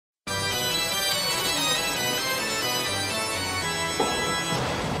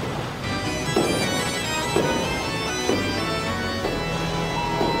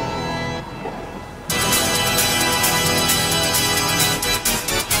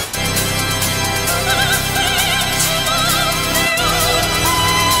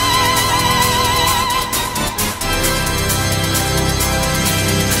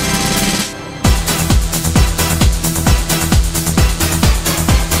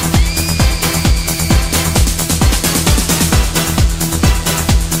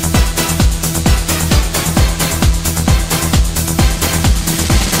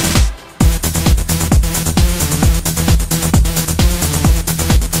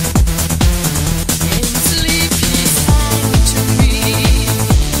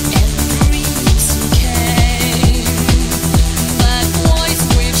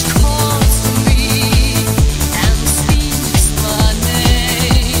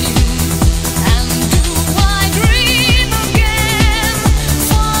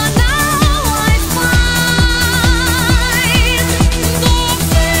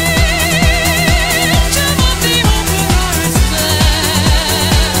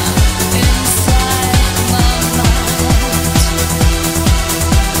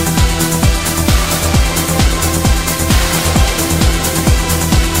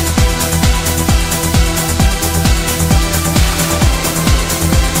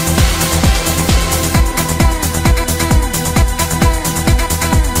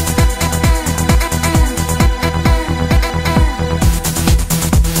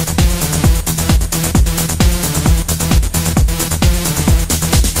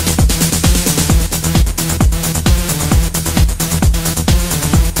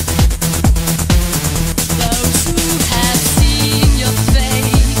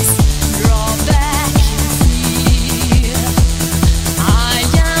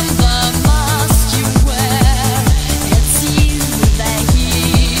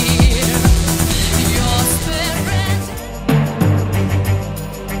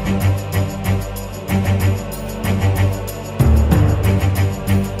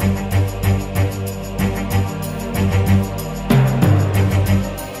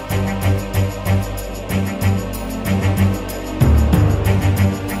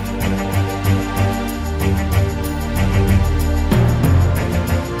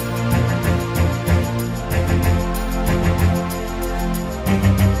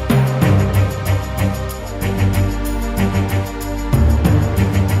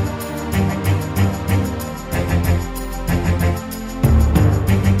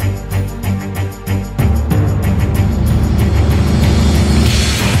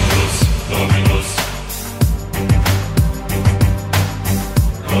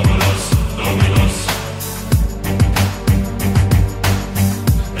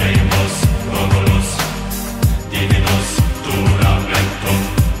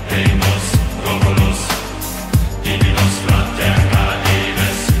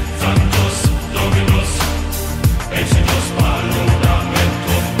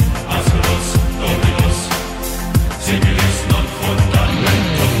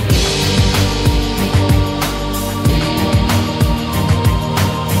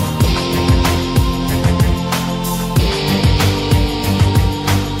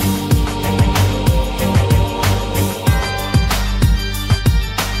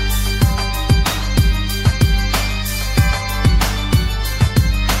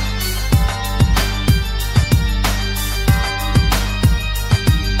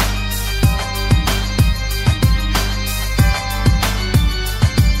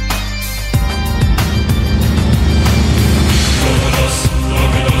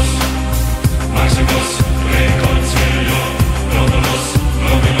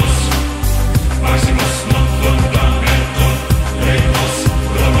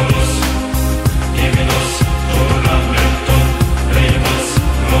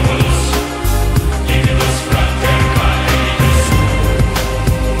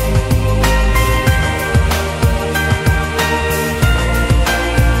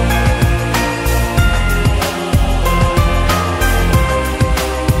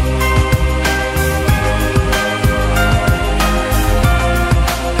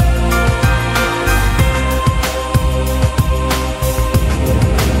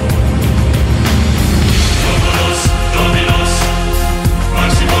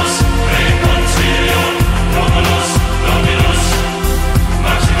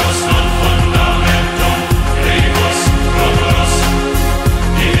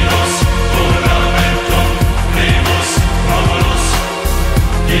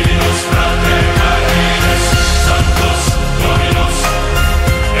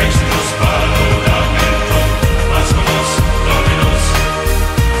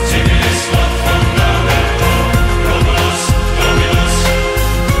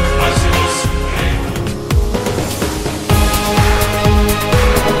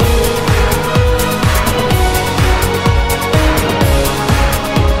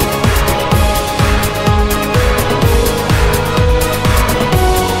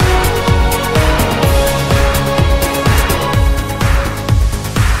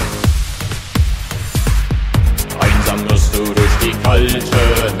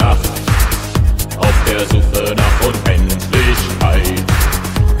kalte Nacht, auf der Suche nach Unendlichkeit,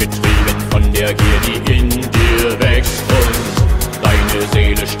 getrieben von der Gier, die in dir wächst und deine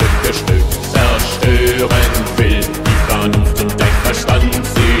Seele Stück für Stück zerstören will. Die Vernunft und dein Verstand,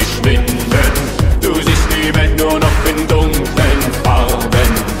 sie schwinden. Du siehst die Welt nur noch in dunklen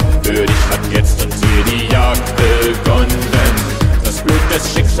Farben. Für dich hat jetzt und hier die Jagd begonnen. Das Blut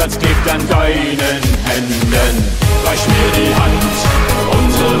des Schicksals klebt an deinen Händen. Reich mir die Hand,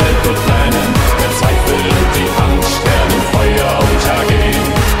 unsere Welt wird brennen. Der Zweifel und die Angst werden im Feuer untergehen.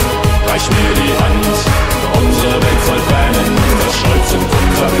 Reich mir die Hand, unsere Welt soll brennen. Das Stolz und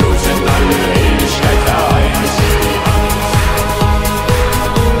unser Blut in alle Ewigkeit vereint.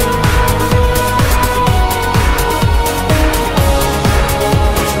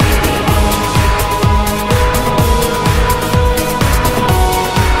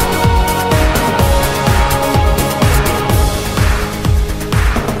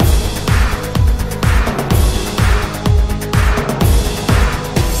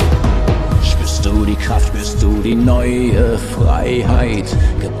 Spürst du die neue Freiheit,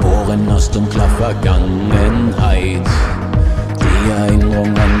 geboren aus dunkler Vergangenheit. Die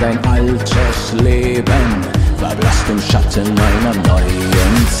Erinnerung an dein altes Leben verblasst im Schatten einer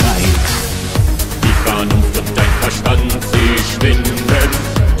neuen Zeit. Die Vernunft und dein Verstand, sie schwinden.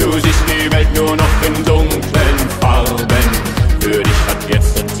 Du siehst die Welt nur noch in dunklen Farben. Für dich hat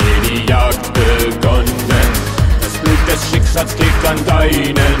jetzt und hier die Jagd begonnen. Das Blut des Schicksals klebt an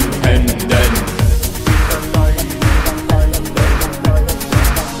deinen Händen.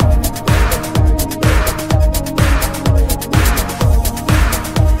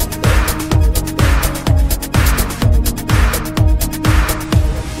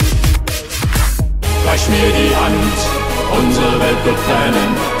 Reich mir die Hand, unsere Welt wird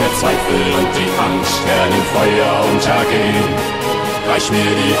brennen. Der Zweifel und die Angst werden im Feuer untergehen. Reich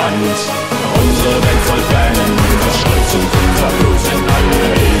mir die Hand, unsere Welt soll brennen. Das Stolz und unser Blut in alle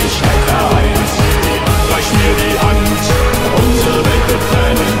Ewigkeit vereint. Reich mir die Hand, unsere Welt wird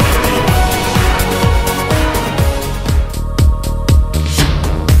brennen.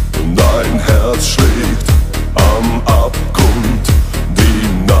 Dein Herz schlägt am Abgrund, die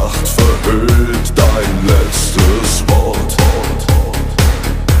Nacht verhüllt dein letztes Wort.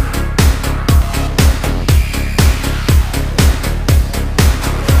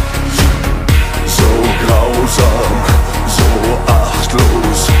 So grausam, so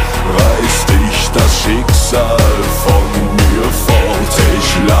achtlos reißt dich das Schicksal von mir fort. Ich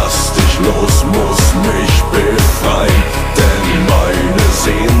lass dich los, muss mich befreien, denn meine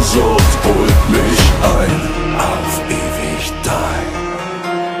Sehnsucht holt mich ein. Auf ewig dein.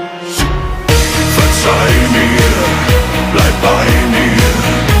 Verzeih mir, bleib bei mir.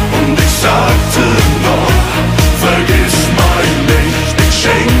 Und ich sagte noch, vergiss mein nicht. Ich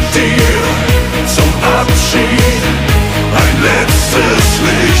schenk dir zum Abschied ein letztes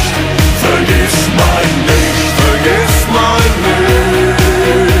Licht. Vergiss mein nicht, vergiss mein nicht.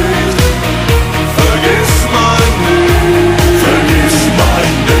 Vergiss mein nicht, vergiss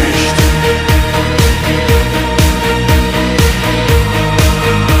mein nicht.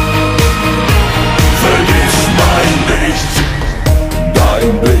 Vergiss mein nicht.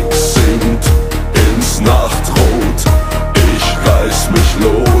 Dein Blick sinkt ins Nachtrot. Ich reiß mich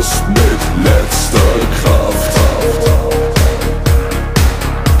los mit letzter Kraft.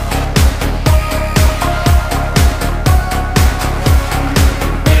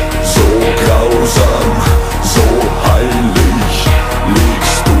 So grausam, so heilig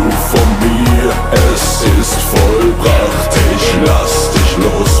liegst du vor mir. Es ist vollbracht. Ich lass dich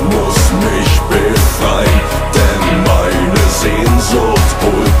los, muss mich befreien, denn meine Sehnsucht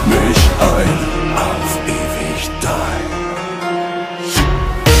holt mich ein. Auf ewig dein.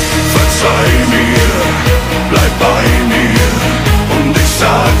 Verzeih mir, bleib bei mir. Und ich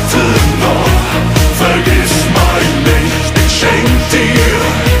sagte noch, vergiss mein nicht. Ich schenk dir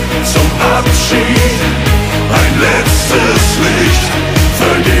zum Abschied ein letztes Licht.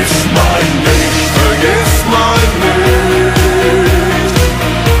 Vergiss mein nicht, vergiss mein nicht.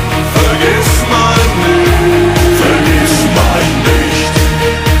 Vergiss mein nicht, vergiss mein nicht.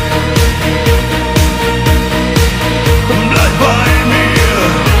 Bleib bei mir,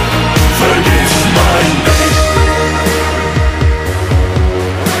 vergiss mein nicht.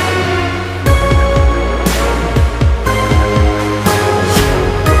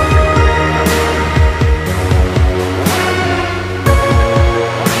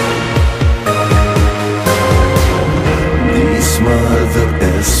 Diesmal wird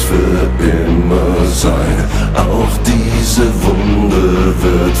es für immer sein. Auch diese Wunde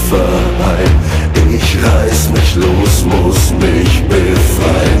wird verheilen. Ich reiß mich los, muss mich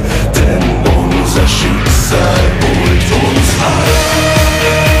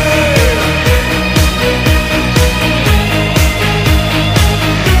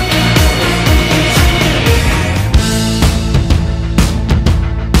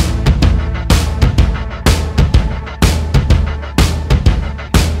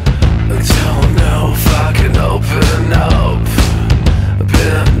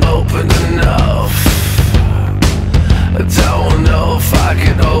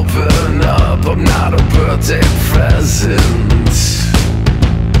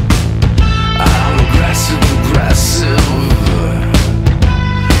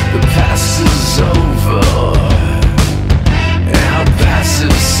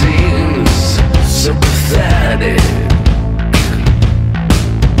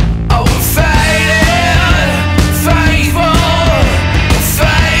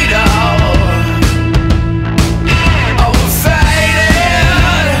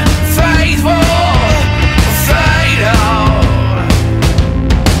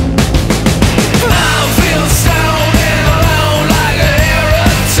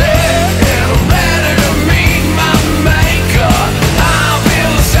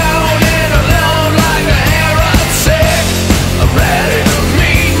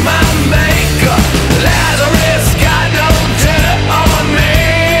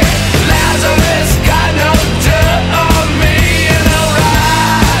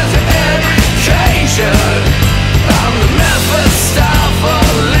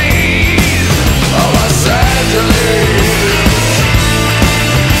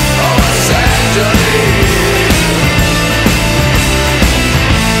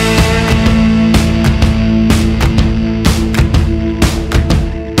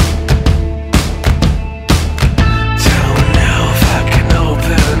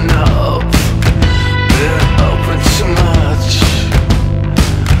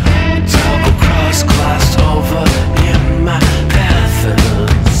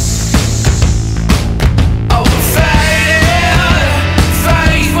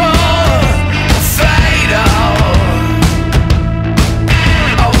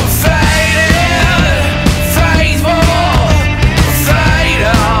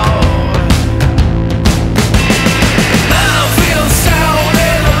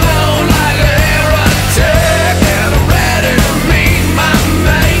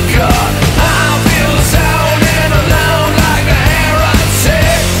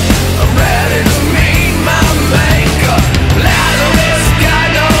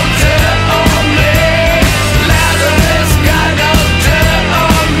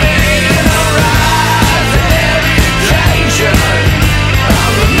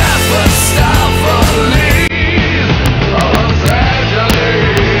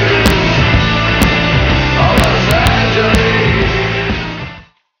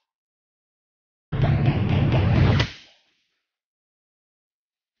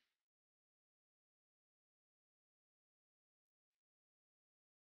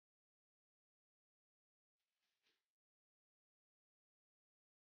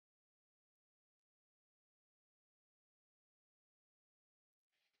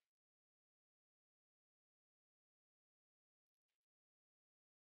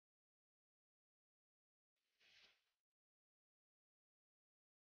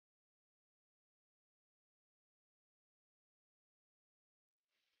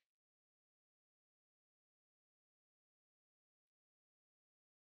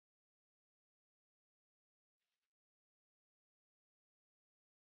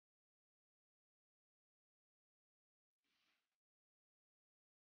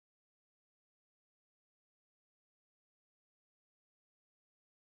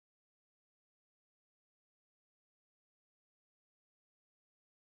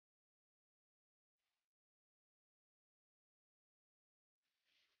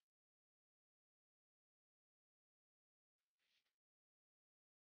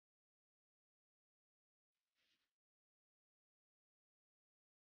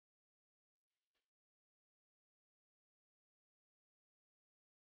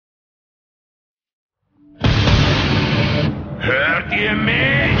ihr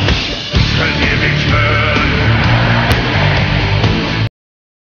mich? Könnt ihr mich hören?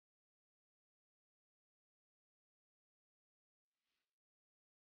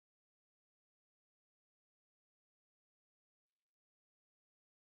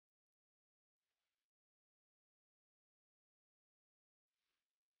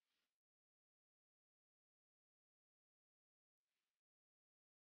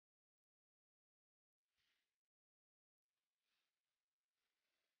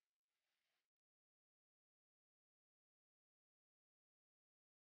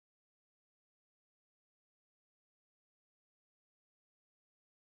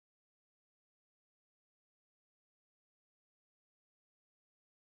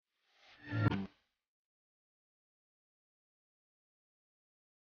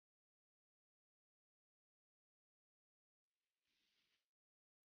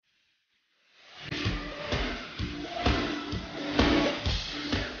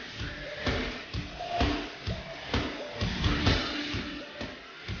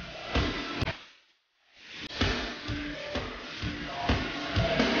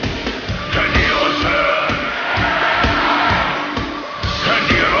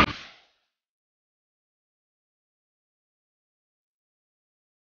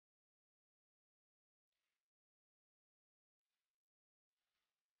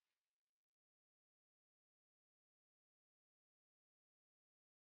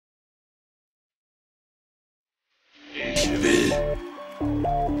 Ich will.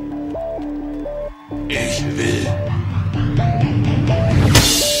 Ich will.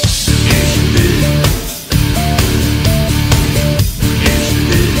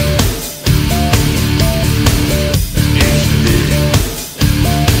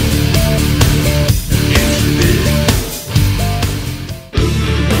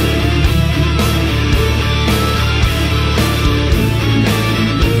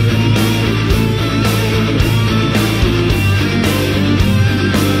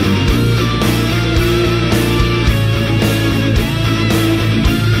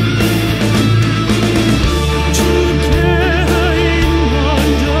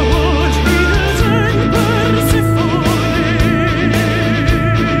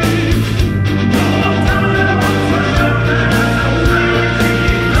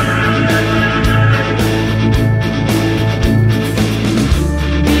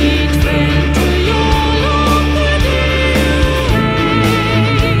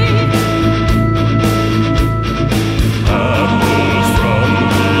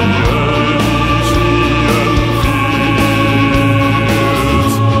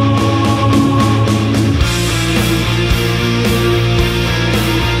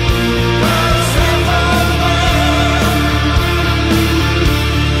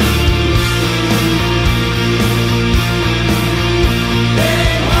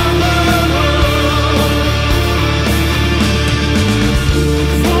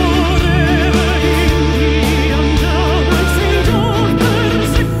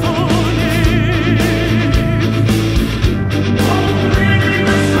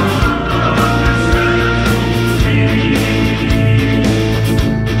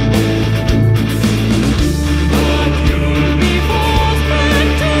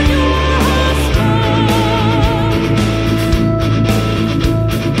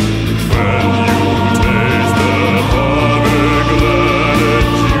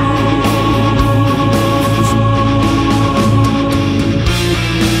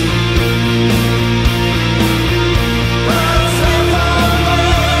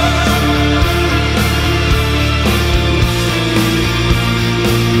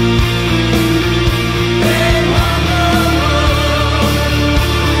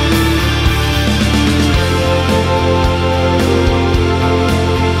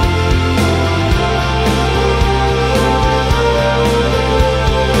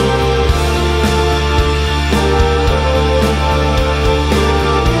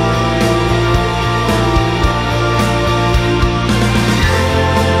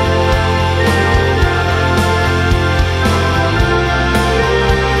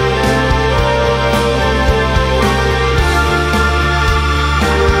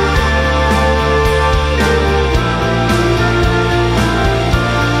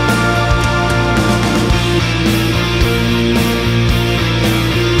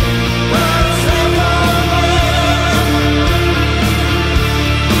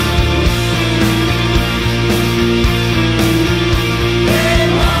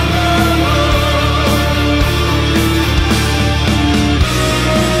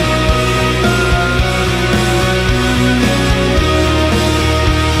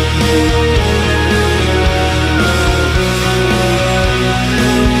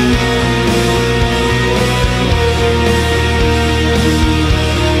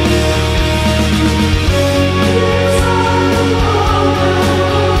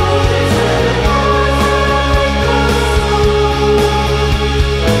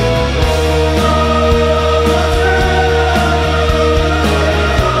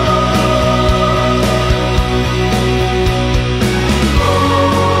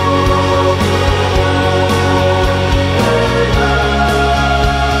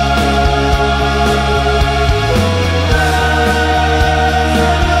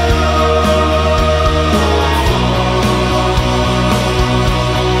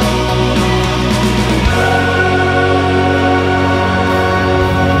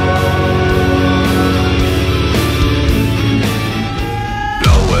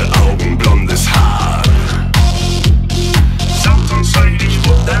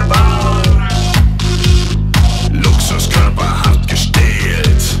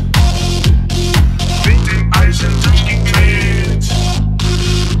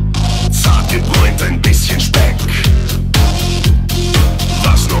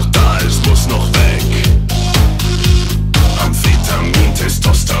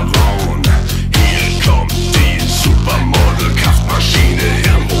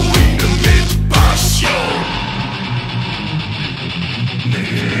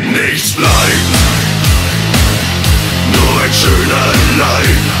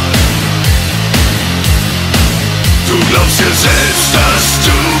 Du glaubst dir selbst, dass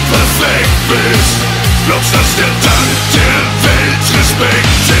du perfekt bist. Glaubst, dass der Dank der Welt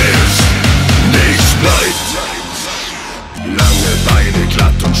Respekt ist. Nichts bleibt. Lange Beine,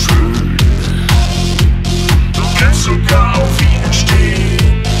 glatt und schön. Du kannst sogar auf ihnen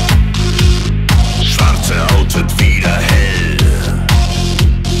stehen. Schwarze Haut wird wieder hell.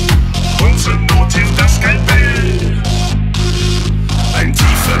 Und zur Not hilft das kein Bell. Ein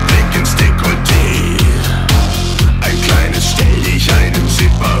tiefer Blick ins Dekolleté. Ein kleines Stell dich einem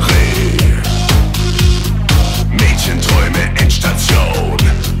Separé. Mädchenträume, Endstation.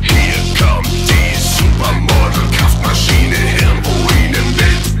 Hier kommt die Supermodel-Kraftmaschine, Hirnruinen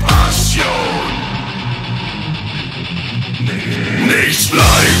mit Passion. Nichts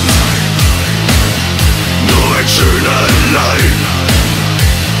bleibt, nur ein schöner Leib.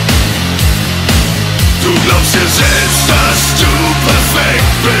 Du glaubst dir selbst, dass du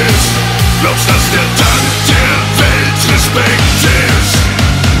perfekt bist. Glaubst, dass der Dank der Welt Respekt ist.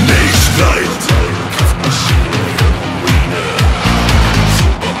 Nichts bleibt. Kraftmaschine, Heroine.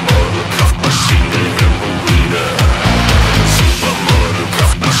 Supermodel, Kraftmaschine, Heroine. Supermodel,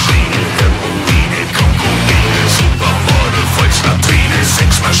 Kraftmaschine, Heroine. Konkubine, Supermodel, Volkslatrine,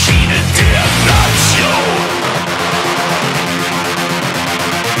 Sexmaschine der Nation.